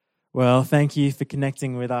Well, thank you for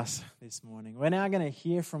connecting with us this morning. We're now going to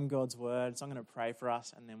hear from God's word, so I'm going to pray for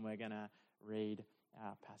us, and then we're going to read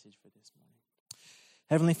our passage for this morning.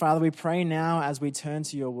 Heavenly Father, we pray now as we turn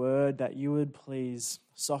to your word that you would please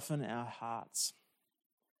soften our hearts,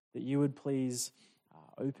 that you would please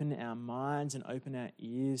open our minds and open our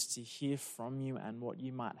ears to hear from you and what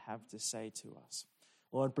you might have to say to us.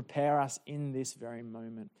 Lord, prepare us in this very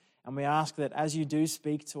moment. And we ask that as you do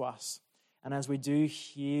speak to us, and as we do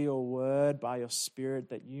hear your word by your Spirit,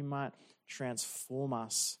 that you might transform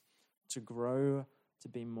us to grow to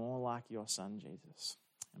be more like your Son, Jesus.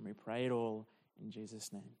 And we pray it all in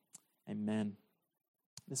Jesus' name. Amen.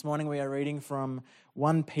 This morning we are reading from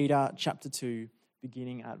 1 Peter chapter 2,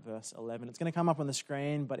 beginning at verse 11. It's going to come up on the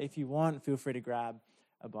screen, but if you want, feel free to grab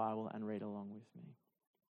a Bible and read along with me.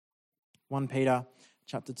 1 Peter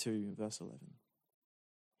chapter 2, verse 11.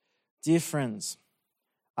 Dear friends,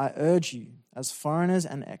 I urge you, as foreigners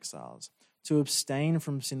and exiles, to abstain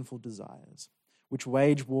from sinful desires, which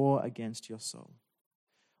wage war against your soul.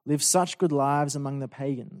 Live such good lives among the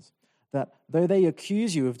pagans, that though they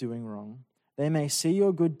accuse you of doing wrong, they may see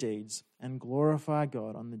your good deeds and glorify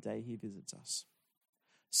God on the day he visits us.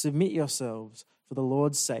 Submit yourselves, for the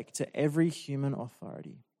Lord's sake, to every human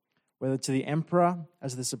authority, whether to the emperor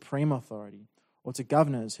as the supreme authority, or to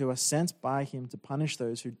governors who are sent by him to punish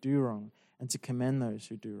those who do wrong and to commend those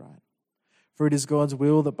who do right. For it is God's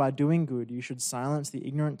will that by doing good you should silence the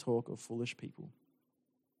ignorant talk of foolish people.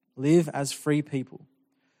 Live as free people,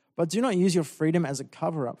 but do not use your freedom as a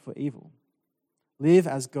cover-up for evil. Live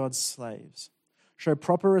as God's slaves. Show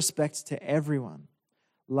proper respect to everyone.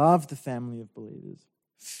 Love the family of believers.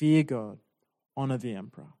 Fear God. Honor the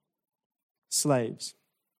emperor. Slaves,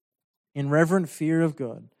 in reverent fear of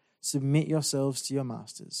God, submit yourselves to your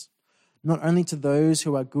masters, not only to those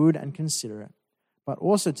who are good and considerate, but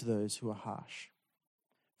also to those who are harsh.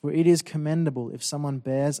 For it is commendable if someone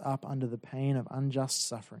bears up under the pain of unjust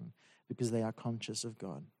suffering because they are conscious of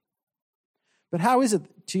God. But how is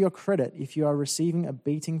it to your credit if you are receiving a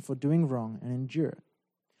beating for doing wrong and endure it?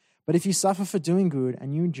 But if you suffer for doing good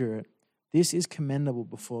and you endure it, this is commendable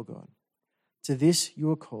before God. To this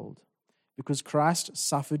you are called, because Christ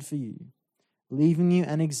suffered for you, leaving you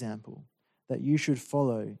an example that you should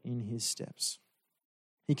follow in his steps.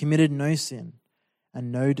 He committed no sin,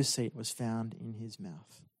 and no deceit was found in his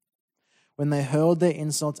mouth. When they hurled their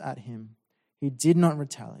insults at him, he did not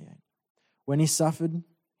retaliate. When he suffered,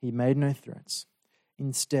 he made no threats.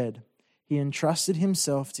 Instead, he entrusted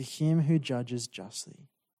himself to him who judges justly.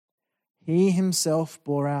 He himself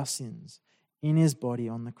bore our sins in his body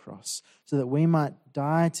on the cross, so that we might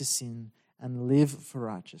die to sin and live for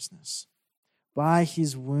righteousness. By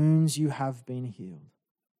his wounds you have been healed.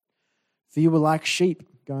 For you were like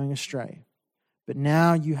sheep going astray, but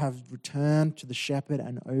now you have returned to the shepherd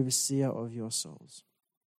and overseer of your souls.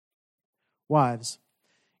 Wives,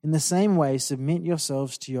 in the same way submit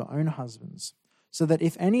yourselves to your own husbands, so that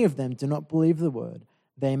if any of them do not believe the word,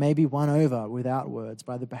 they may be won over without words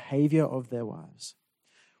by the behavior of their wives,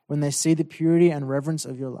 when they see the purity and reverence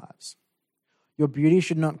of your lives. Your beauty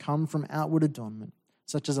should not come from outward adornment,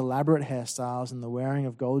 such as elaborate hairstyles and the wearing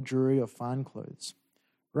of gold jewelry or fine clothes.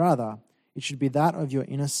 Rather, it should be that of your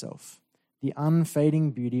inner self, the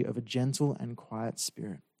unfading beauty of a gentle and quiet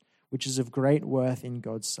spirit, which is of great worth in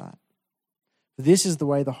God's sight. For this is the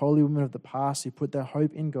way the holy women of the past who put their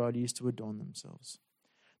hope in God used to adorn themselves.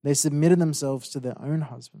 They submitted themselves to their own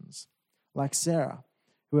husbands, like Sarah,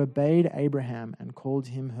 who obeyed Abraham and called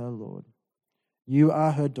him her Lord. You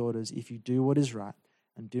are her daughters if you do what is right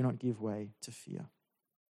and do not give way to fear.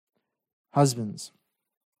 Husbands,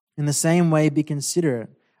 in the same way be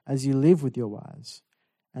considerate as you live with your wives,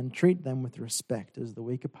 and treat them with respect as the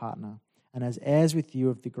weaker partner and as heirs with you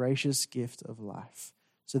of the gracious gift of life,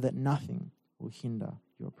 so that nothing will hinder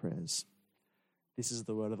your prayers. This is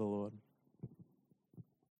the word of the Lord.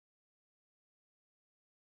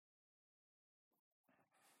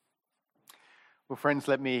 Well, friends,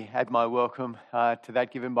 let me add my welcome to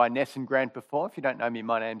that given by Ness and Grant before. If you don't know me,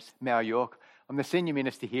 my name's Mal York. I'm the senior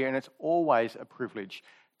minister here, and it's always a privilege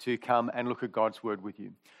to come and look at God's word with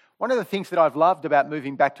you. One of the things that I've loved about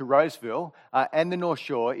moving back to Roseville and the North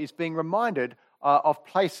Shore is being reminded of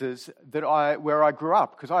places where I grew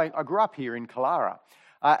up, because I grew up here in Killara.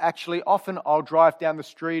 Actually, often I'll drive down the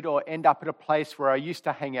street or end up at a place where I used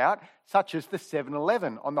to hang out, such as the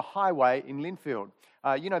 7-Eleven on the highway in Linfield.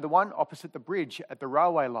 The one opposite the bridge at the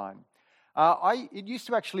railway line. It used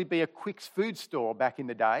to actually be a Quick's food store back in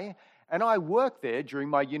the day, and I worked there during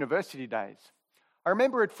my university days. I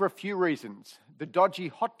remember it for a few reasons. The dodgy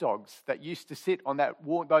hot dogs that used to sit on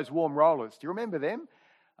those warm rollers. Do you remember them?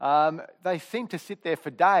 They seemed to sit there for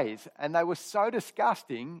days, and they were so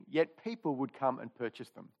disgusting, yet people would come and purchase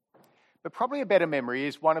them. But probably a better memory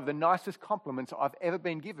is one of the nicest compliments I've ever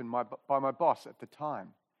been given by my boss at the time.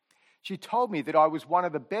 She told me that I was one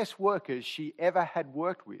of the best workers she ever had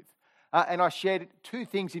worked with, and I shared two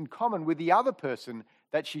things in common with the other person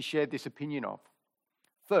that she shared this opinion of.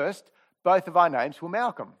 First, both of our names were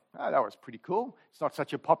Malcolm. Oh, that was pretty cool. It's not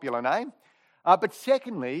such a popular name. But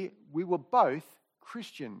secondly, we were both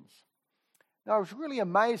Christians. Now, I was really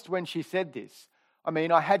amazed when she said this. I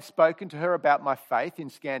mean, I had spoken to her about my faith in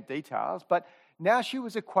scant details, but now she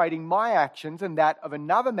was equating my actions and that of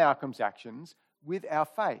another Malcolm's actions with our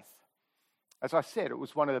faith. As I said, it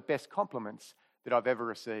was one of the best compliments that I've ever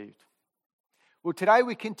received. Well, today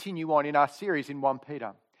we continue on in our series in 1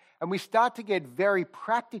 Peter, and we start to get very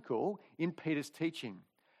practical in Peter's teaching.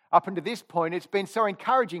 Up until this point, it's been so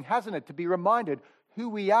encouraging, hasn't it, to be reminded who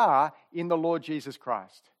we are in the Lord Jesus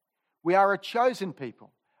Christ. We are a chosen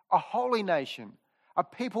people, a holy nation, a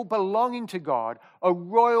people belonging to God, a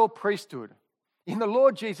royal priesthood. In the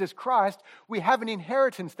Lord Jesus Christ, we have an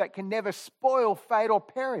inheritance that can never spoil, fade, or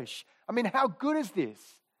perish. I mean, how good is this?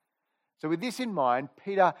 So with this in mind,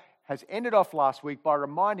 Peter has ended off last week by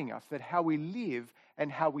reminding us that how we live and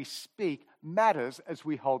how we speak matters as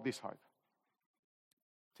we hold this hope.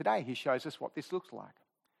 Today, he shows us what this looks like.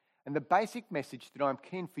 And the basic message that I'm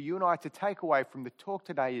keen for you and I to take away from the talk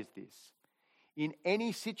today is this. In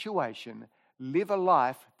any situation, live a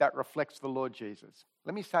life that reflects the Lord Jesus.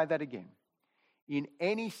 Let me say that again. In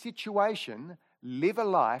any situation, live a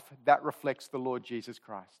life that reflects the Lord Jesus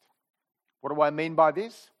Christ. What do I mean by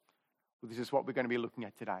this? Well, this is what we're going to be looking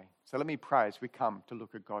at today. So let me pray as we come to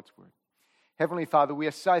look at God's word. Heavenly Father, we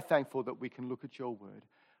are so thankful that we can look at your word,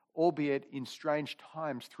 albeit in strange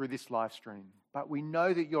times through this live stream. But we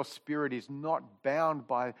know that your Spirit is not bound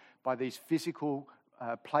by these physical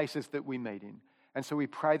places that we meet in. And so we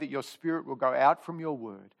pray that your Spirit will go out from your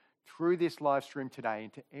word through this live stream today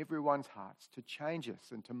into everyone's hearts to change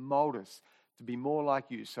us and to mold us to be more like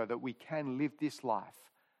you so that we can live this life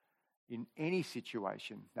in any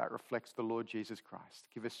situation that reflects the Lord Jesus Christ.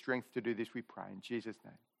 Give us strength to do this, we pray. In Jesus'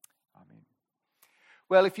 name, amen.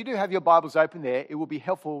 Well, if you do have your Bibles open there, it will be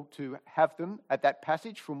helpful to have them at that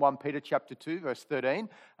passage from 1 Peter chapter 2, verse 13,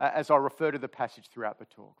 as I refer to the passage throughout the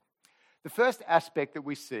talk. The first aspect that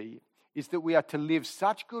we see is that we are to live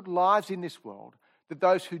such good lives in this world that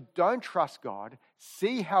those who don't trust God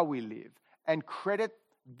see how we live and credit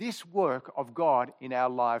this work of God in our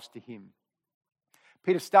lives to Him.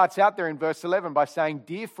 Peter starts out there in verse 11 by saying,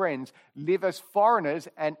 "Dear friends, live as foreigners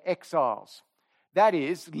and exiles." That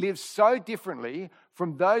is, live so differently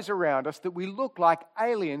from those around us that we look like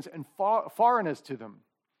aliens and foreigners to them.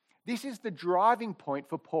 This is the driving point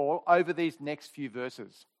for Paul over these next few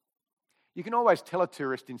verses. You can always tell a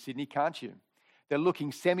tourist in Sydney, can't you? They're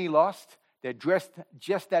looking semi-lost, they're dressed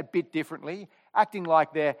just that bit differently, acting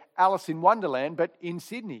like they're Alice in Wonderland, but in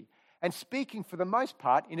Sydney, and speaking for the most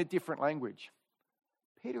part in a different language.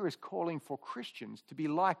 Peter is calling for Christians to be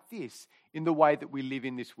like this in the way that we live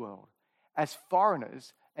in this world, as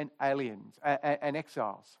foreigners and aliens and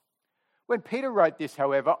exiles. When Peter wrote this,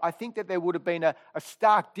 however, I think that there would have been a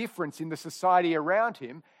stark difference in the society around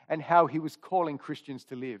him and how he was calling Christians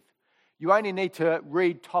to live. You only need to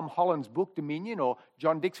read Tom Holland's book, Dominion, or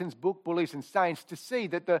John Dixon's book, Bullies and Saints, to see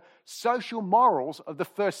that the social morals of the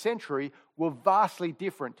first century were vastly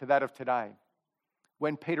different to that of today.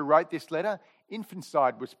 When Peter wrote this letter,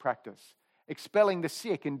 infanticide was practiced. Expelling the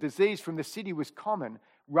sick and disease from the city was common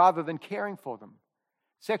rather than caring for them.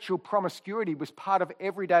 Sexual promiscuity was part of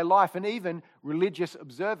everyday life and even religious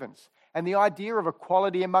observance. And the idea of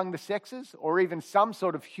equality among the sexes, or even some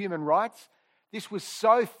sort of human rights, this was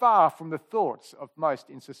so far from the thoughts of most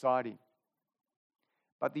in society.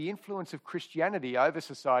 But the influence of Christianity over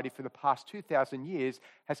society for the past 2,000 years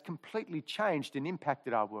has completely changed and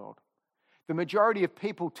impacted our world. The majority of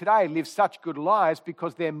people today live such good lives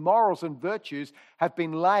because their morals and virtues have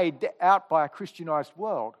been laid out by a Christianized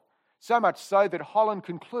world. So much so that Holland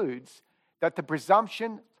concludes that the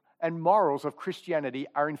presumption and morals of Christianity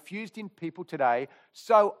are infused in people today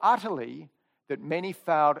so utterly that many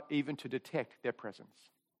failed even to detect their presence.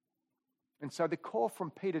 And so the call from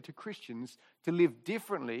Peter to Christians to live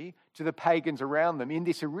differently to the pagans around them in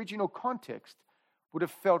this original context would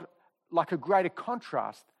have felt like a greater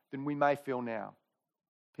contrast than we may feel now.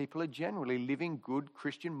 People are generally living good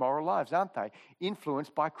Christian moral lives, aren't they?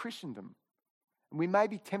 Influenced by Christendom. And we may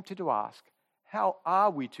be tempted to ask, how are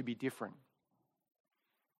we to be different?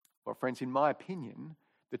 Well, friends, in my opinion,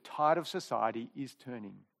 the tide of society is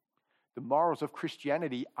turning. The morals of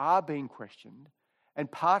Christianity are being questioned, And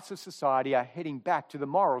parts of society are heading back to the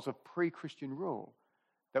morals of pre-Christian rule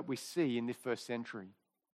that we see in the first century.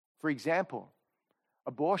 For example,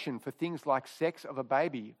 abortion for things like sex of a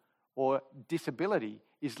baby or disability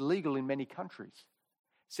is legal in many countries.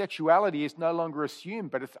 Sexuality is no longer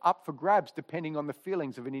assumed, but it's up for grabs depending on the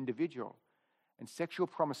feelings of an individual. And sexual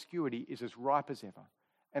promiscuity is as ripe as ever.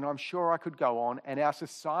 And I'm sure I could go on, and our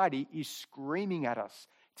society is screaming at us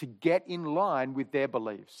to get in line with their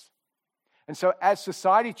beliefs. And so as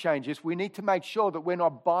society changes, we need to make sure that we're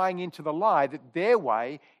not buying into the lie that their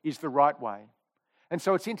way is the right way. And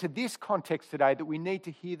so it's into this context today that we need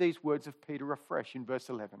to hear these words of Peter afresh in verse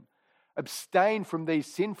 11. Abstain from these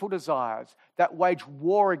sinful desires that wage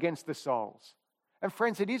war against the souls. And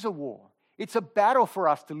friends, it is a war. It's a battle for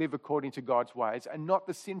us to live according to God's ways and not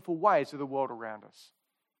the sinful ways of the world around us.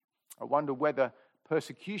 I wonder whether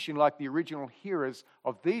persecution like the original hearers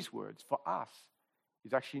of these words for us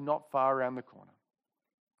is actually not far around the corner.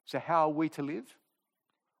 So how are we to live?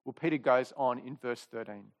 Well, Peter goes on in verse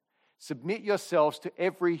 13. Submit yourselves to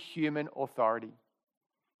every human authority.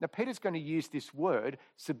 Now, Peter's going to use this word,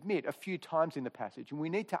 submit, a few times in the passage, and we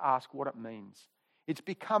need to ask what it means. It's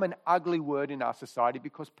become an ugly word in our society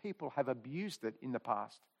because people have abused it in the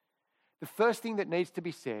past. The first thing that needs to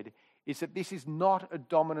be said is that this is not a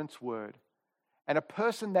dominance word, and a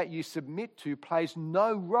person that you submit to plays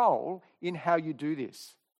no role in how you do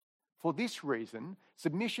this. For this reason,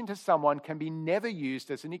 submission to someone can be never used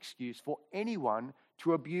as an excuse for anyone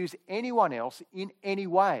to abuse anyone else in any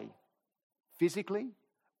way, physically,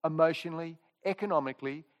 emotionally,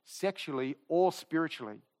 economically, sexually, or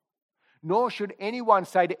spiritually. Nor should anyone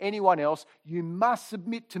say to anyone else, you must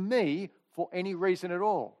submit to me for any reason at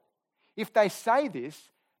all. If they say this,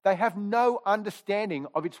 they have no understanding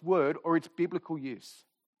of its word or its biblical use.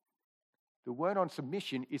 The word on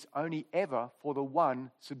submission is only ever for the one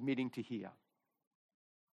submitting to hear.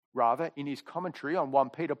 Rather, in his commentary on 1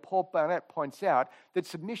 Peter, Paul Barnett points out that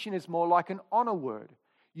submission is more like an honor word.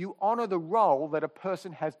 You honor the role that a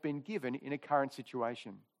person has been given in a current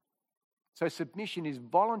situation. So submission is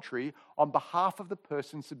voluntary on behalf of the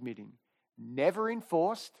person submitting, never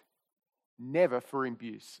enforced, never for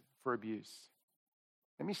abuse.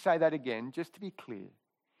 Let me say that again, just to be clear.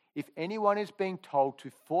 If anyone is being told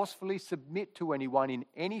to forcefully submit to anyone in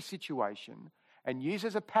any situation and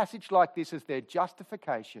uses a passage like this as their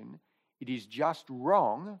justification, it is just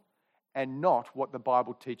wrong and not what the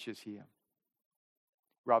Bible teaches here.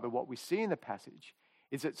 Rather, what we see in the passage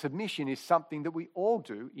is that submission is something that we all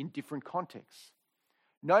do in different contexts.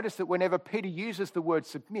 Notice that whenever Peter uses the word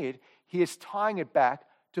submit, he is tying it back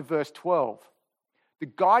to verse 12. The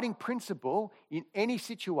guiding principle in any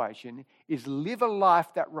situation is live a life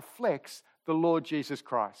that reflects the Lord Jesus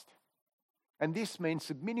Christ. And this means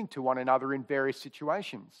submitting to one another in various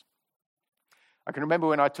situations. I can remember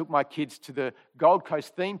when I took my kids to the Gold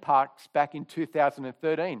Coast theme parks back in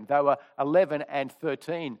 2013. They were 11 and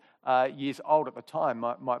 13 years old at the time,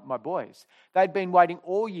 my boys. They'd been waiting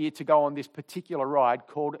all year to go on this particular ride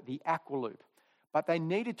called the Aqualoop, but they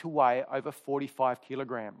needed to weigh over 45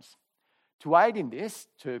 kilograms. To aid in this,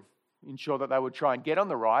 to ensure that they would try and get on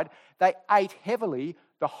the ride, they ate heavily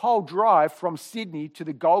the whole drive from Sydney to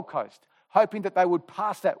the Gold Coast, hoping that they would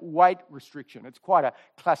pass that weight restriction. It's quite a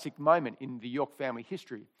classic moment in the York family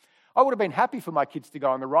history. I would have been happy for my kids to go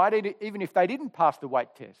on the ride, even if they didn't pass the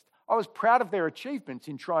weight test. I was proud of their achievements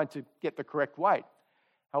in trying to get the correct weight.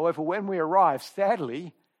 However, when we arrived,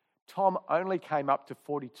 sadly, Tom only came up to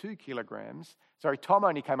 42 kilograms. Tom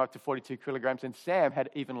only came up to 42 kilograms and Sam had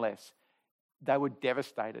even less. They were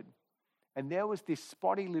devastated. And there was this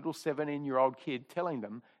spotty little 17-year-old kid telling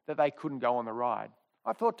them that they couldn't go on the ride.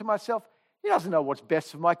 I thought to myself, he doesn't know what's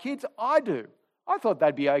best for my kids. I do. I thought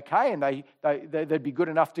they'd be okay and they'd be good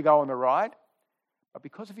enough to go on the ride. But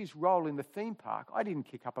because of his role in the theme park, I didn't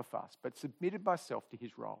kick up a fuss, but submitted myself to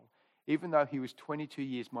his role, even though he was 22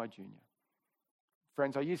 years my junior.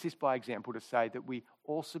 Friends, I use this by example to say that we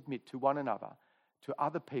all submit to one another, to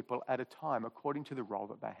other people at a time according to the role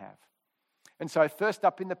that they have. And so first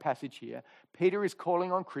up in the passage here, Peter is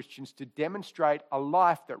calling on Christians to demonstrate a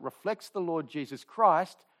life that reflects the Lord Jesus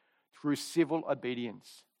Christ through civil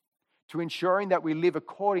obedience, to ensuring that we live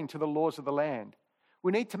according to the laws of the land.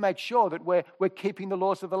 We need to make sure that we're keeping the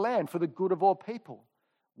laws of the land for the good of all people.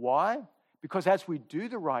 Why? Because as we do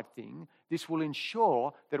the right thing, this will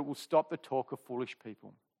ensure that it will stop the talk of foolish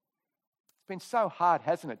people. It's been so hard,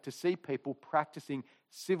 hasn't it, to see people practicing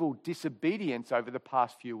civil disobedience over the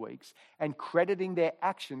past few weeks and crediting their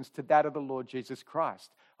actions to that of the Lord Jesus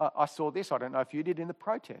Christ. I saw this, I don't know if you did, in the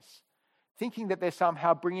protests, thinking that they're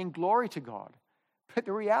somehow bringing glory to God. But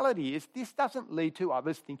the reality is, this doesn't lead to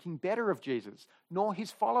others thinking better of Jesus, nor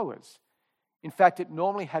his followers. In fact, it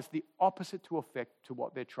normally has the opposite effect to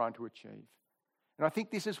what they're trying to achieve. And I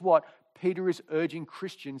think this is what Peter is urging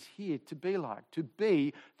Christians here to be like, to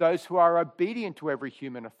be those who are obedient to every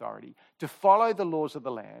human authority, to follow the laws of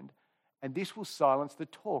the land, and this will silence the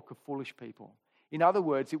talk of foolish people. In other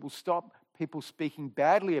words, it will stop people speaking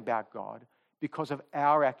badly about God because of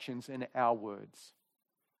our actions and our words.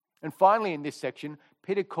 And finally, in this section,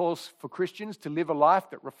 Peter calls for Christians to live a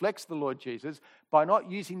life that reflects the Lord Jesus by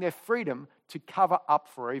not using their freedom to cover up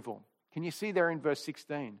for evil. Can you see there in verse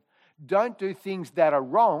 16? Don't do things that are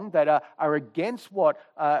wrong, that are against what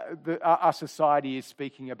our society is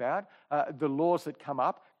speaking about, the laws that come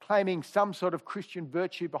up, claiming some sort of Christian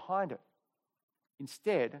virtue behind it.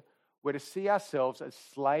 Instead, we're to see ourselves as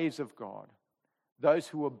slaves of God, those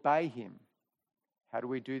who obey him. How do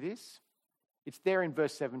we do this? It's there in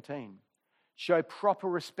verse 17. Show proper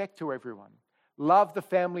respect to everyone. Love the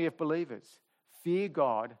family of believers. Fear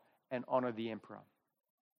God and honour the emperor.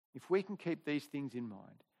 If we can keep these things in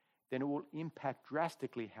mind, then it will impact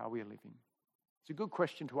drastically how we are living. It's a good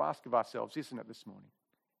question to ask of ourselves, isn't it, this morning?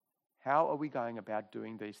 How are we going about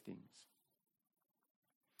doing these things?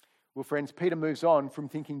 Well, friends, Peter moves on from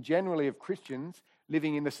thinking generally of Christians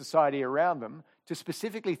living in the society around them to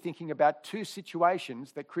specifically thinking about two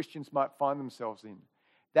situations that Christians might find themselves in,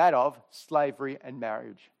 that of slavery and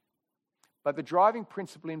marriage. But the driving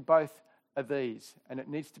principle in both are these, and it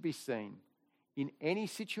needs to be seen. In any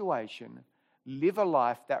situation, live a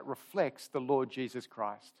life that reflects the Lord Jesus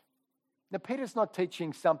Christ. Now, Peter's not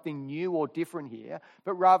teaching something new or different here,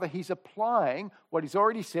 but rather he's applying what he's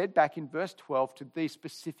already said back in verse 12 to these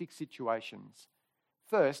specific situations.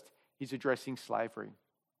 First, he's addressing slavery.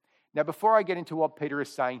 Now, before I get into what Peter is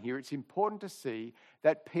saying here, it's important to see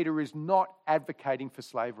that Peter is not advocating for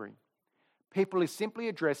slavery. Peter is simply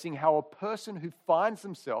addressing how a person who finds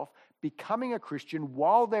themselves becoming a Christian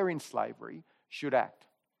while they're in slavery should act.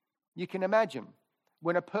 You can imagine,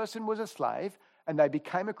 when a person was a slave and they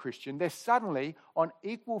became a Christian, they're suddenly on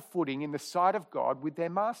equal footing in the sight of God with their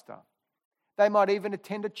master. They might even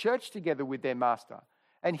attend a church together with their master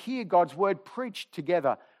and hear God's word preached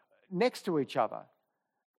together next to each other.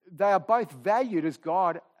 They are both valued as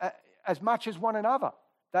God as much as one another.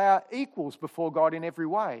 They are equals before God in every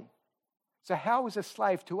way. So how is a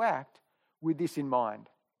slave to act with this in mind?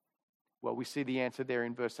 Well, we see the answer there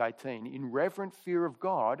in verse 18. In reverent fear of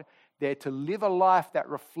God, they're to live a life that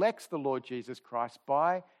reflects the Lord Jesus Christ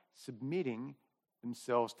by submitting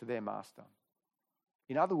themselves to their master.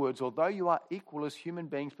 In other words, although you are equal as human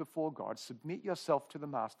beings before God, submit yourself to the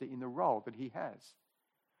master in the role that he has.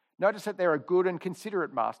 Notice that there are good and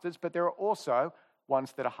considerate masters, but there are also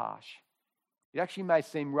ones that are harsh. It actually may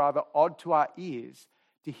seem rather odd to our ears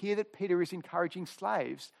to hear that Peter is encouraging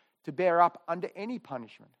slaves to bear up under any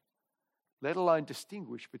punishment, let alone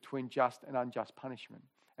distinguish between just and unjust punishment.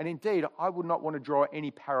 And indeed, I would not want to draw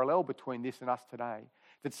any parallel between this and us today,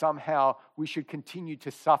 that somehow we should continue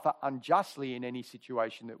to suffer unjustly in any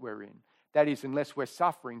situation that we're in. That is, unless we're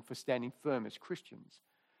suffering for standing firm as Christians.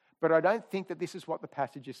 But I don't think that this is what the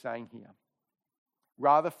passage is saying here.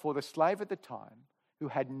 Rather, for the slave at the time, who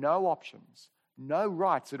had no options, no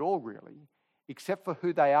rights at all really, except for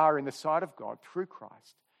who they are in the sight of God through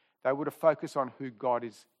Christ, they were to focus on who God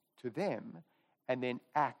is to them and then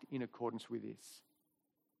act in accordance with this.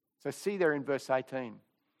 So see there in verse 18,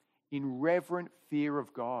 in reverent fear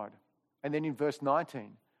of God. And then in verse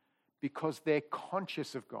 19, because they're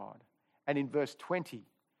conscious of God. And in verse 20,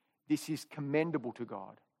 this is commendable to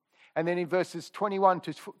God. And then in verses 21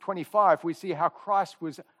 to 25, we see how Christ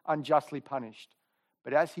was unjustly punished.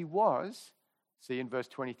 But as he was, see in verse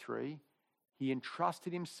 23, he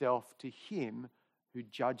entrusted himself to him who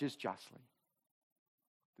judges justly.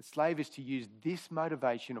 The slave is to use this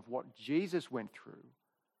motivation of what Jesus went through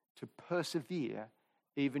to persevere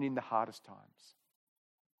even in the hardest times.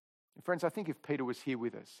 And friends, I think if Peter was here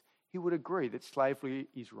with us, he would agree that slavery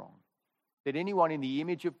is wrong, that anyone in the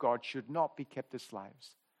image of God should not be kept as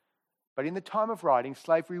slaves. But in the time of writing,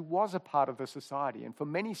 slavery was a part of the society, and for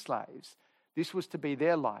many slaves, this was to be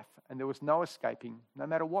their life, and there was no escaping, no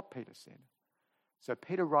matter what Peter said. So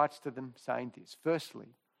Peter writes to them saying this. Firstly,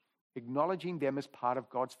 acknowledging them as part of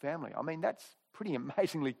God's family. I mean, that's pretty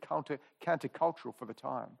amazingly countercultural for the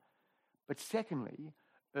time. But secondly,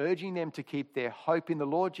 urging them to keep their hope in the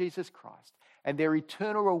Lord Jesus Christ and their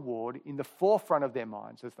eternal reward in the forefront of their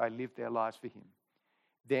minds as they live their lives for him.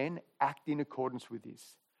 Then act in accordance with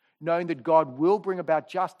this, knowing that God will bring about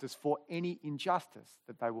justice for any injustice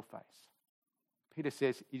that they will face. Peter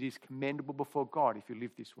says it is commendable before God if you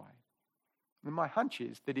live this way. And my hunch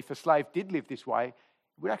is that if a slave did live this way,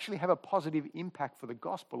 it would actually have a positive impact for the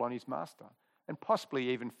gospel on his master and possibly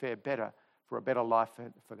even fare better for a better life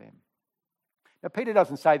for them. Now, Peter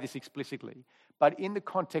doesn't say this explicitly, but in the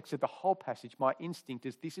context of the whole passage, my instinct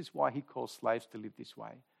is this is why he calls slaves to live this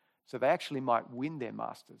way, so they actually might win their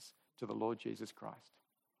masters to the Lord Jesus Christ.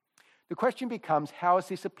 The question becomes, how is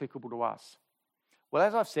this applicable to us? Well,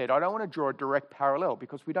 as I've said, I don't want to draw a direct parallel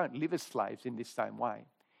because we don't live as slaves in this same way,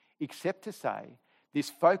 except to say this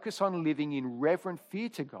focus on living in reverent fear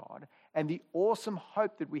to God and the awesome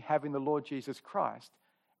hope that we have in the Lord Jesus Christ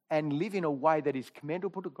and live in a way that is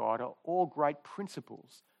commendable to God are all great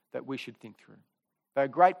principles that we should think through. They are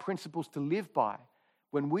great principles to live by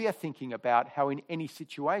when we are thinking about how in any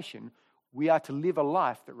situation we are to live a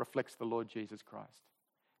life that reflects the Lord Jesus Christ.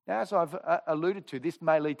 Now, as I've alluded to, this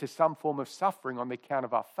may lead to some form of suffering on the account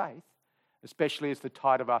of our faith, especially as the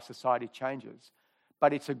tide of our society changes.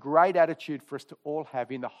 But it's a great attitude for us to all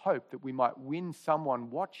have in the hope that we might win someone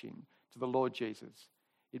watching to the Lord Jesus.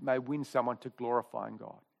 It may win someone to glorifying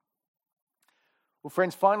God. Well,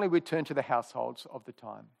 friends, finally we turn to the households of the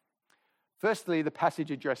time. Firstly, the passage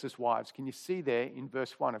addresses wives. Can you see there in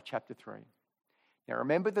verse 1 of chapter 3? Now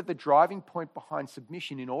remember that the driving point behind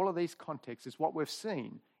submission in all of these contexts is what we've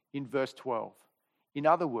seen in verse 12. In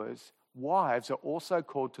other words, wives are also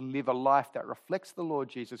called to live a life that reflects the Lord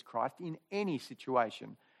Jesus Christ in any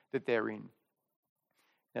situation that they're in.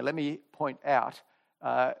 Now let me point out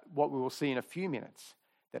what we will see in a few minutes,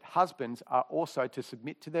 that husbands are also to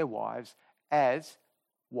submit to their wives as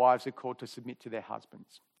wives are called to submit to their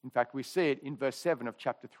husbands. In fact, we see it in verse 7 of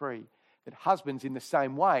chapter 3, that husbands in the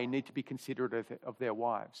same way need to be considerate of their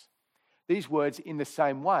wives. These words, in the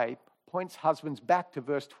same way, points husbands back to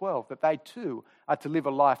verse 12, that they too are to live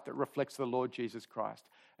a life that reflects the Lord Jesus Christ.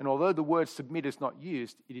 And although the word submit is not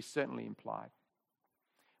used, it is certainly implied.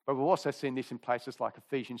 But we've also seen this in places like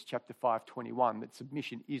Ephesians chapter 5:21, that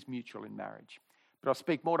submission is mutual in marriage. But I'll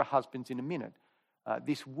speak more to husbands in a minute.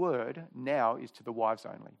 This word now is to the wives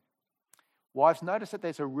only. Wives, notice that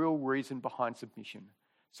there's a real reason behind submission,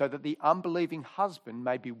 so that the unbelieving husband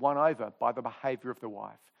may be won over by the behaviour of the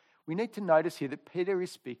wife. We need to notice here that Peter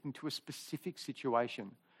is speaking to a specific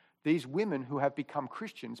situation. These women who have become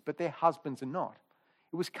Christians, but their husbands are not.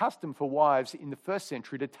 It was custom for wives in the first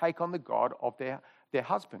century to take on the God of their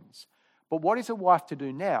husbands. But what is a wife to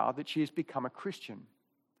do now that she has become a Christian?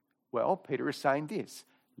 Well, Peter is saying this: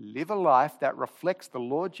 live a life that reflects the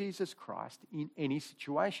Lord Jesus Christ in any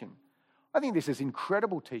situation. I think this is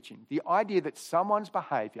incredible teaching. The idea that someone's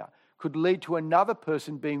behaviour could lead to another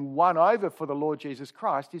person being won over for the Lord Jesus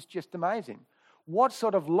Christ is just amazing. What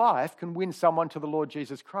sort of life can win someone to the Lord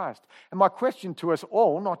Jesus Christ? And my question to us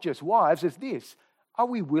all, not just wives, is this: are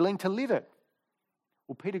we willing to live it?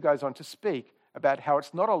 Well, Peter goes on to speak about how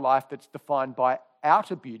it's not a life that's defined by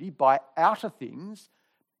outer beauty, by outer things,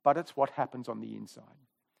 but it's what happens on the inside.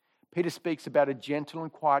 Peter speaks about a gentle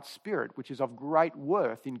and quiet spirit, which is of great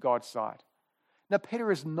worth in God's sight. Now,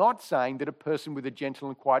 Peter is not saying that a person with a gentle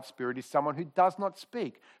and quiet spirit is someone who does not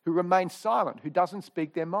speak, who remains silent, who doesn't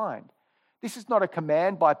speak their mind. This is not a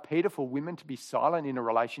command by Peter for women to be silent in a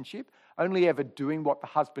relationship, only ever doing what the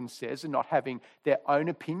husband says and not having their own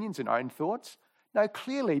opinions and own thoughts. No,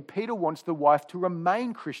 clearly, Peter wants the wife to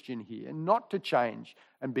remain Christian here, not to change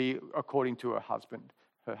and be according to her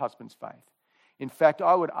husband's faith. In fact,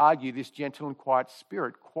 I would argue this gentle and quiet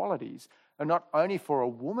spirit qualities are not only for a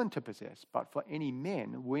woman to possess, but for any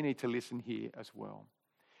men. We need to listen here as well.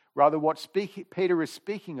 Rather, what Peter is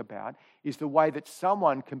speaking about is the way that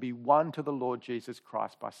someone can be won to the Lord Jesus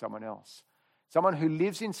Christ by someone else. Someone who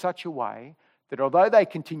lives in such a way that although they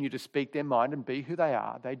continue to speak their mind and be who they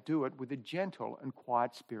are, they do it with a gentle and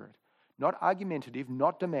quiet spirit. Not argumentative,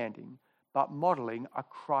 not demanding, but modelling a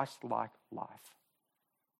Christ-like life.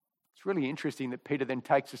 It's really interesting that Peter then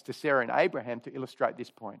takes us to Sarah and Abraham to illustrate this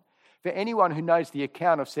point. For anyone who knows the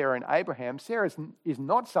account of Sarah and Abraham, Sarah is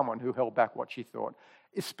not someone who held back what she thought,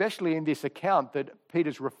 especially in this account that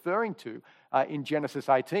Peter's referring to in Genesis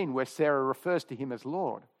 18, where Sarah refers to him as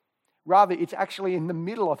Lord. Rather, it's actually in the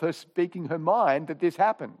middle of her speaking her mind that this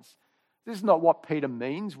happens. This is not what Peter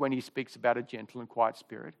means when he speaks about a gentle and quiet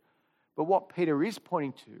spirit. But what Peter is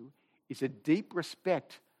pointing to is a deep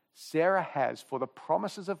respect Sarah has for the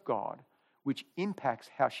promises of God, which impacts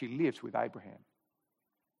how she lives with Abraham.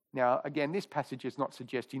 Now, again, this passage is not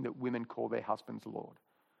suggesting that women call their husbands Lord,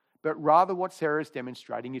 but rather what Sarah is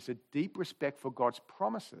demonstrating is a deep respect for God's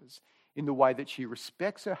promises in the way that she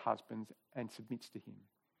respects her husband and submits to him.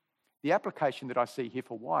 The application that I see here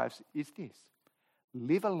for wives is this: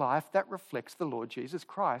 live a life that reflects the Lord Jesus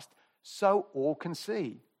Christ so all can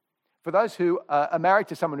see. For those who are married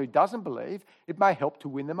to someone who doesn't believe, it may help to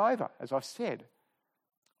win them over, as I've said.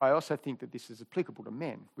 I also think that this is applicable to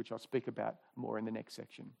men, which I'll speak about more in the next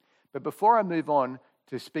section. But before I move on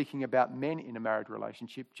to speaking about men in a married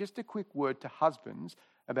relationship, just a quick word to husbands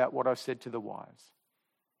about what I've said to the wives.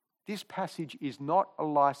 This passage is not a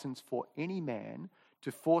license for any man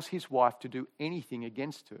to force his wife to do anything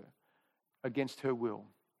against her will,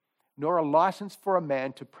 nor a license for a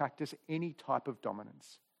man to practice any type of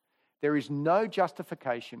dominance. There is no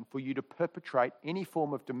justification for you to perpetrate any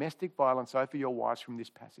form of domestic violence over your wives from this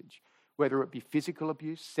passage, whether it be physical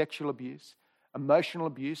abuse, sexual abuse, emotional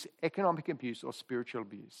abuse, economic abuse, or spiritual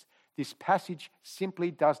abuse. This passage simply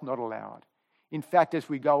does not allow it. In fact, as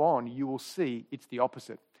we go on, you will see it's the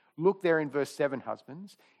opposite. Look there in verse 7,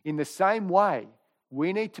 husbands. In the same way,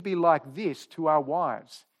 we need to be like this to our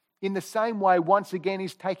wives. In the same way, once again,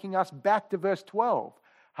 he's taking us back to verse 12.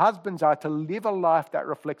 Husbands are to live a life that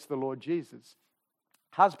reflects the Lord Jesus.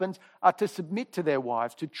 Husbands are to submit to their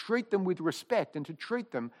wives, to treat them with respect and to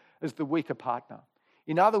treat them as the weaker partner.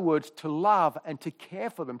 In other words, to love and to care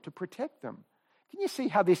for them, to protect them. Can you see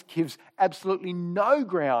how this gives absolutely no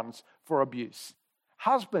grounds for abuse?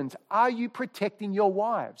 Husbands, are you protecting your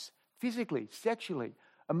wives physically, sexually,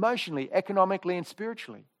 emotionally, economically, and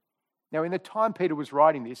spiritually? Now, in the time Peter was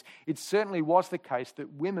writing this, it certainly was the case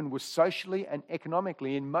that women were socially and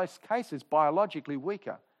economically, in most cases, biologically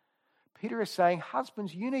weaker. Peter is saying,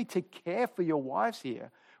 husbands, you need to care for your wives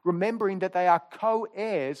here, remembering that they are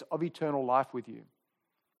co-heirs of eternal life with you.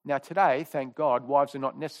 Now, today, thank God, wives are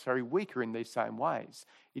not necessarily weaker in these same ways.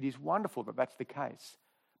 It is wonderful that that's the case.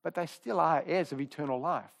 But they still are heirs of eternal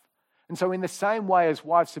life. And so in the same way as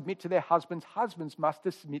wives submit to their husbands, husbands must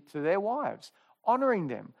submit to their wives, honouring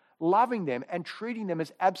them, loving them, and treating them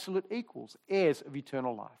as absolute equals, heirs of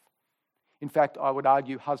eternal life. In fact, I would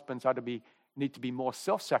argue husbands need to be more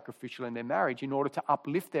self-sacrificial in their marriage in order to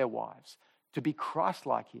uplift their wives, to be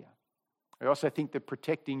Christ-like here. I also think that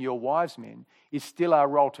protecting your wives, men, is still our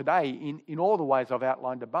role today in all the ways I've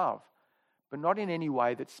outlined above, but not in any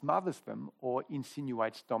way that smothers them or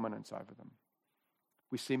insinuates dominance over them.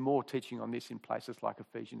 We see more teaching on this in places like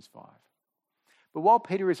Ephesians 5. But while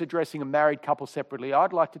Peter is addressing a married couple separately,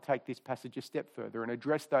 I'd like to take this passage a step further and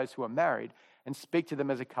address those who are married and speak to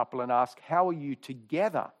them as a couple and ask, how are you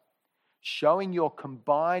together showing your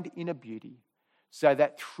combined inner beauty so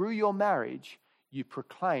that through your marriage you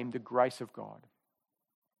proclaim the grace of God?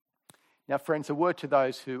 Now, friends, a word to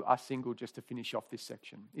those who are single just to finish off this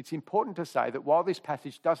section. It's important to say that while this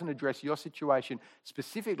passage doesn't address your situation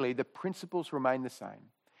specifically, the principles remain the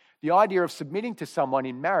same. The idea of submitting to someone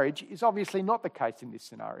in marriage is obviously not the case in this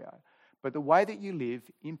scenario, but the way that you live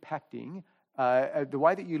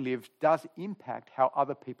does impact how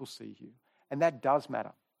other people see you, and that does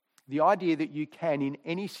matter. The idea that you can, in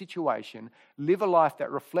any situation, live a life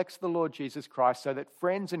that reflects the Lord Jesus Christ so that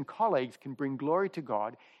friends and colleagues can bring glory to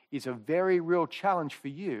God is a very real challenge for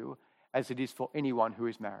you, as it is for anyone who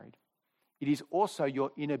is married. It is also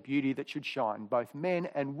your inner beauty that should shine, both men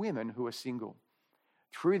and women who are single.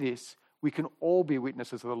 Through this, we can all be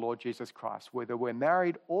witnesses of the Lord Jesus Christ, whether we're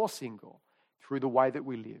married or single, through the way that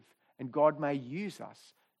we live. And God may use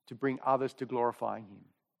us to bring others to glorifying Him.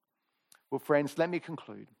 Well, friends, let me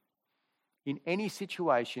conclude. In any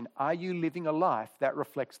situation, are you living a life that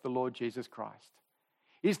reflects the Lord Jesus Christ?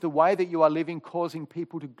 Is the way that you are living causing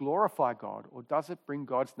people to glorify God, or does it bring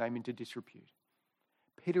God's name into disrepute?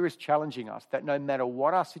 Peter is challenging us that no matter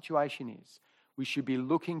what our situation is, we should be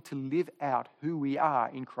looking to live out who we are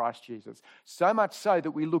in Christ Jesus. So much so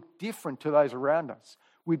that we look different to those around us.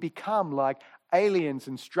 We become like aliens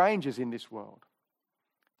and strangers in this world.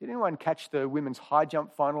 Did anyone catch the women's high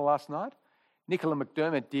jump final last night? Nicola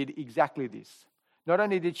McDermott did exactly this. Not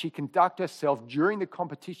only did she conduct herself during the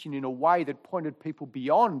competition in a way that pointed people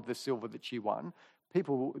beyond the silver that she won,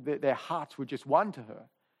 people, their hearts were just won to her,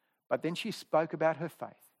 but then she spoke about her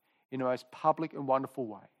faith in a most public and wonderful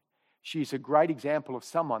way. She is a great example of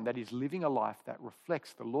someone that is living a life that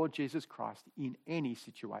reflects the Lord Jesus Christ in any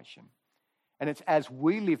situation. And it's as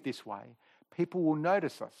we live this way, people will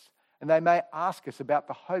notice us and they may ask us about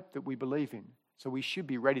the hope that we believe in. So we should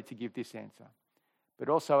be ready to give this answer. But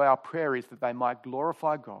also our prayer is that they might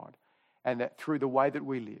glorify God and that through the way that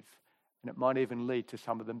we live, and it might even lead to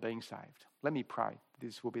some of them being saved. Let me pray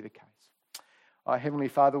this will be the case. Our Heavenly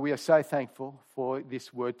Father, we are so thankful for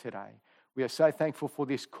this word today. We are so thankful for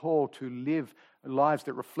this call to live lives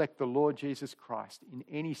that reflect the Lord Jesus Christ in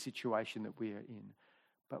any situation that we are in.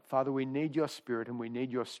 But Father, we need your Spirit and we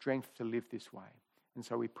need your strength to live this way. And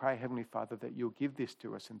so we pray, Heavenly Father, that you'll give this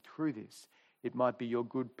to us, and through this, it might be your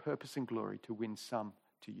good purpose and glory to win some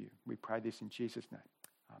to you. We pray this in Jesus' name.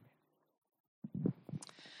 Amen.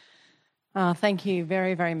 Oh, thank you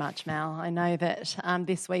very, very much, Mal. I know that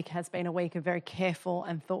this week has been a week of very careful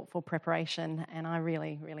and thoughtful preparation, and I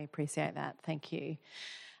really, really appreciate that. Thank you.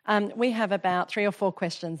 We have about 3 or 4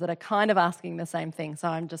 questions that are kind of asking the same thing, so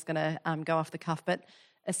I'm just going to go off the cuff. But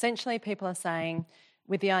essentially, people are saying,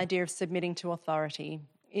 with the idea of submitting to authority,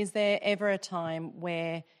 is there ever a time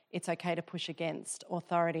where it's okay to push against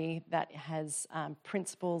authority that has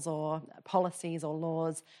principles or policies or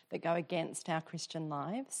laws that go against our Christian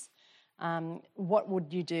lives? What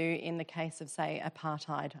would you do in the case of, say,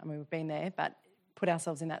 apartheid? I mean, we've been there, but put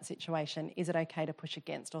ourselves in that situation. Is it okay to push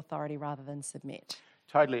against authority rather than submit?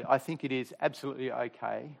 Totally. I think it is absolutely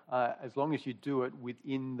okay as long as you do it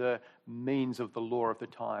within the means of the law of the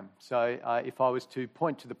time. So if I was to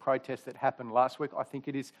point to the protest that happened last week, I think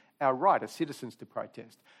it is our right as citizens to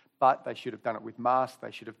protest. But they should have done it with masks,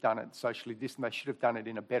 they should have done it socially distant, they should have done it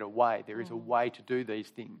in a better way. There is a way to do these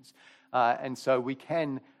things. And so we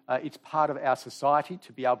can, it's part of our society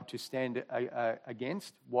to be able to stand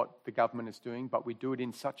against what the government is doing, but we do it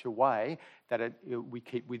in such a way that we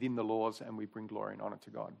keep within the laws and we bring glory and honour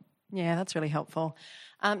to God. Yeah, that's really helpful.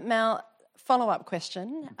 Mal, follow-up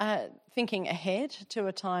question. Thinking ahead to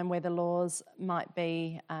a time where the laws might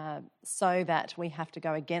be so that we have to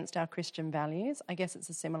go against our Christian values, I guess it's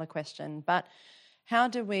a similar question, but how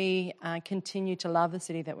do we continue to love the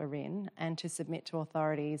city that we're in and to submit to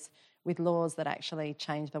authorities with laws that actually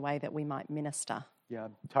change the way that we might minister? Yeah,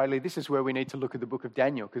 totally. This is where we need to look at the book of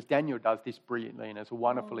Daniel, because Daniel does this brilliantly and is a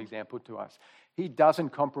wonderful example to us. He doesn't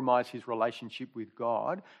compromise his relationship with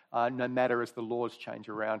God, no matter as the laws change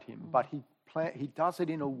around him, but he does it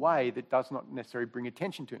in a way that does not necessarily bring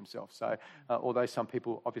attention to himself. So, although some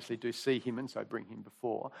people obviously do see him and so bring him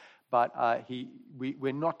before, but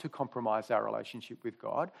we're not to compromise our relationship with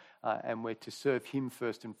God, and we're to serve him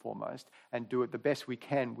first and foremost and do it the best we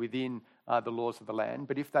can within the laws of the land.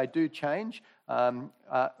 But if they do change,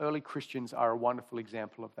 early Christians are a wonderful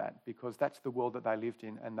example of that, because that's the world that they lived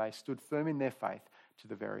in and they stood firm in their faith to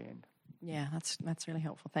the very end. Yeah, that's really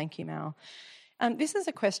helpful. Thank you, Mal. This is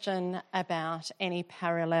a question about any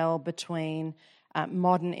parallel between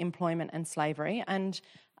modern employment and slavery. And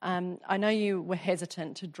I know you were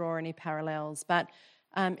hesitant to draw any parallels, but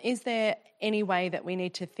is there any way that we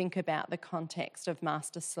need to think about the context of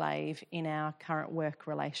master-slave in our current work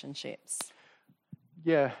relationships?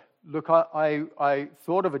 Yeah, look, I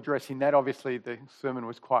thought of addressing that. Obviously, the sermon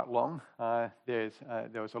was quite long. There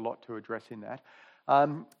was a lot to address in that.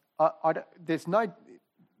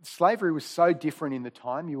 Slavery was so different in the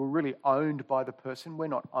time. You were really owned by the person. We're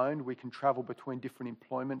not owned. We can travel between different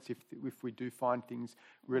employments. If we do find things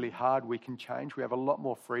really hard, we can change. We have a lot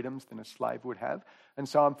more freedoms than a slave would have. And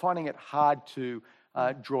so I'm finding it hard to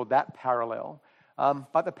draw that parallel.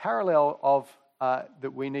 But the parallel of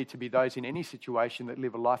that we need to be those in any situation that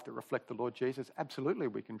live a life that reflect the Lord Jesus, absolutely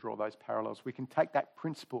we can draw those parallels. We can take that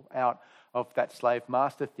principle out of that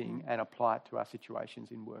slave-master thing and apply it to our situations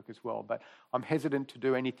in work as well. But I'm hesitant to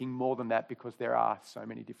do anything more than that because there are so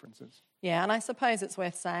many differences. Yeah, and I suppose it's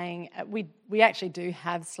worth saying we actually do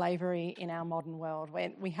have slavery in our modern world.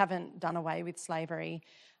 We haven't done away with slavery.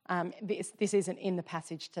 This isn't in the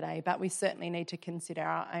passage today, but we certainly need to consider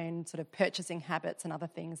our own sort of purchasing habits and other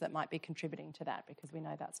things that might be contributing to that, because we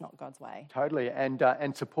know that's not God's way. Totally, and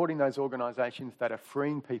supporting those organisations that are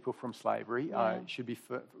freeing people from slavery should be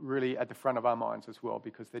really at the front of our minds as well,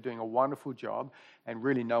 because they're doing a wonderful job, and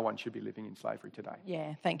really no one should be living in slavery today.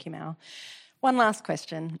 Yeah, thank you, Mal. One last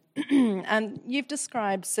question. You've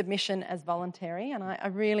described submission as voluntary, and I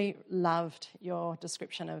really loved your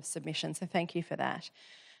description of submission, so thank you for that.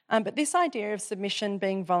 But this idea of submission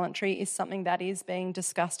being voluntary is something that is being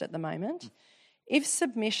discussed at the moment. If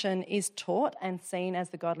submission is taught and seen as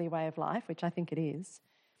the godly way of life, which I think it is,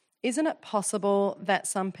 isn't it possible that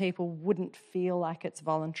some people wouldn't feel like it's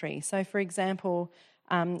voluntary? So, for example,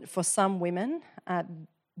 for some women,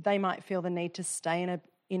 they might feel the need to stay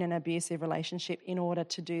in an abusive relationship in order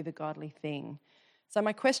to do the godly thing. So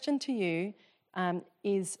my question to you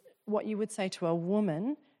is what you would say to a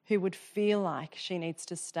woman who would feel like she needs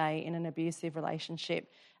to stay in an abusive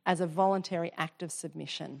relationship as a voluntary act of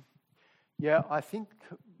submission. Yeah, I think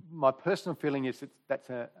my personal feeling is that that's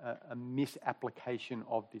a misapplication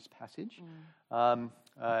of this passage.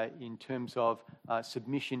 In terms of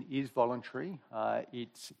submission is voluntary.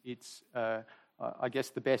 It's I guess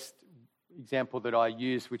the best example that I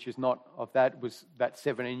use, which is not of that, was that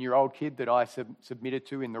 17-year-old kid that I submitted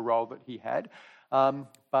to in the role that he had.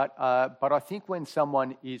 But I think when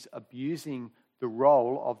someone is abusing the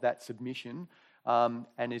role of that submission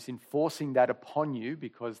and is enforcing that upon you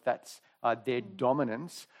because that's their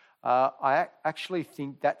dominance, I actually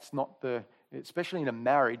think that's not the especially in a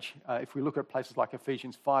marriage, if we look at places like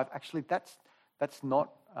Ephesians 5, actually that's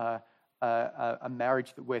not a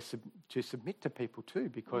marriage that we're to submit to people to,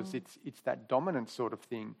 because it's that dominant sort of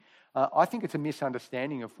thing. I think it's a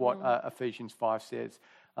misunderstanding of what Ephesians 5 says.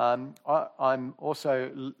 I'm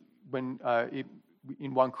also,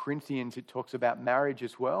 in 1 Corinthians, it talks about marriage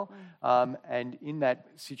as well. And in that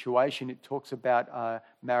situation, it talks about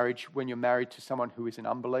marriage when you're married to someone who is an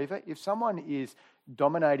unbeliever. If someone is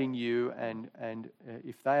dominating you and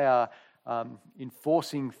if they are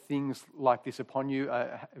enforcing things like this upon you,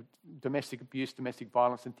 domestic abuse, domestic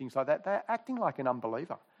violence and things like that, they're acting like an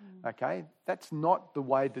unbeliever, okay? That's not the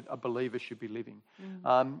way that a believer should be living.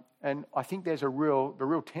 And I think there's the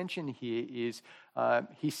real tension here is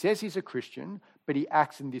he says he's a Christian, but he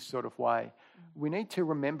acts in this sort of way. We need to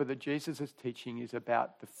remember that Jesus' teaching is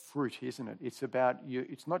about the fruit, isn't it? It's about you.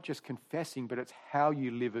 It's not just confessing, but it's how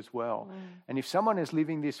you live as well. And if someone is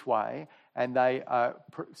living this way and they are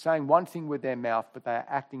saying one thing with their mouth, but they are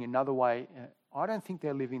acting another way, I don't think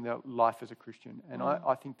they're living their life as a Christian. And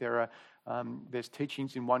I think there's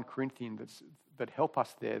teachings in 1 Corinthians that help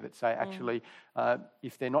us there that say actually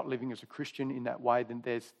if they're not living as a Christian in that way, then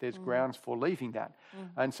there's grounds for leaving that.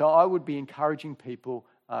 And so I would be encouraging people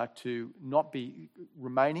to not be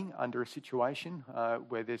remaining under a situation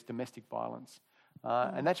where there's domestic violence.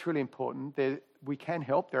 And that's really important. We can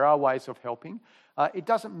help. There are ways of helping. It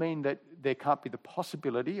doesn't mean that there can't be the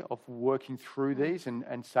possibility of working through these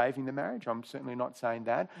and saving the marriage. I'm certainly not saying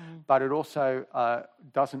that. But it also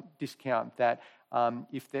doesn't discount that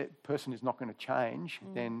if that person is not going to change,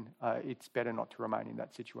 then it's better not to remain in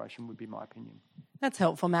that situation, would be my opinion. That's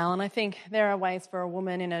helpful, Mal. And I think there are ways for a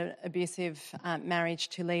woman in an abusive marriage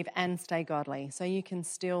to leave and stay godly. So you can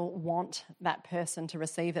still want that person to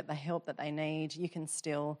receive the help that they need. You can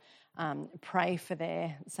still pray for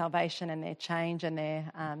their salvation and their change and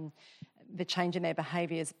the change in their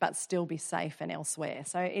behaviours, but still be safe and elsewhere.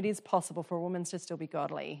 So it is possible for a woman to still be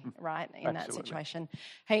godly, right, in that situation.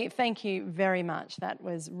 Hey, thank you very much. That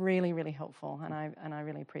was really, really helpful, and I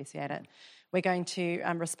really appreciate it. We're going to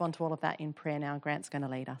respond to all of that in prayer now. Grant's going to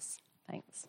lead us. Thanks.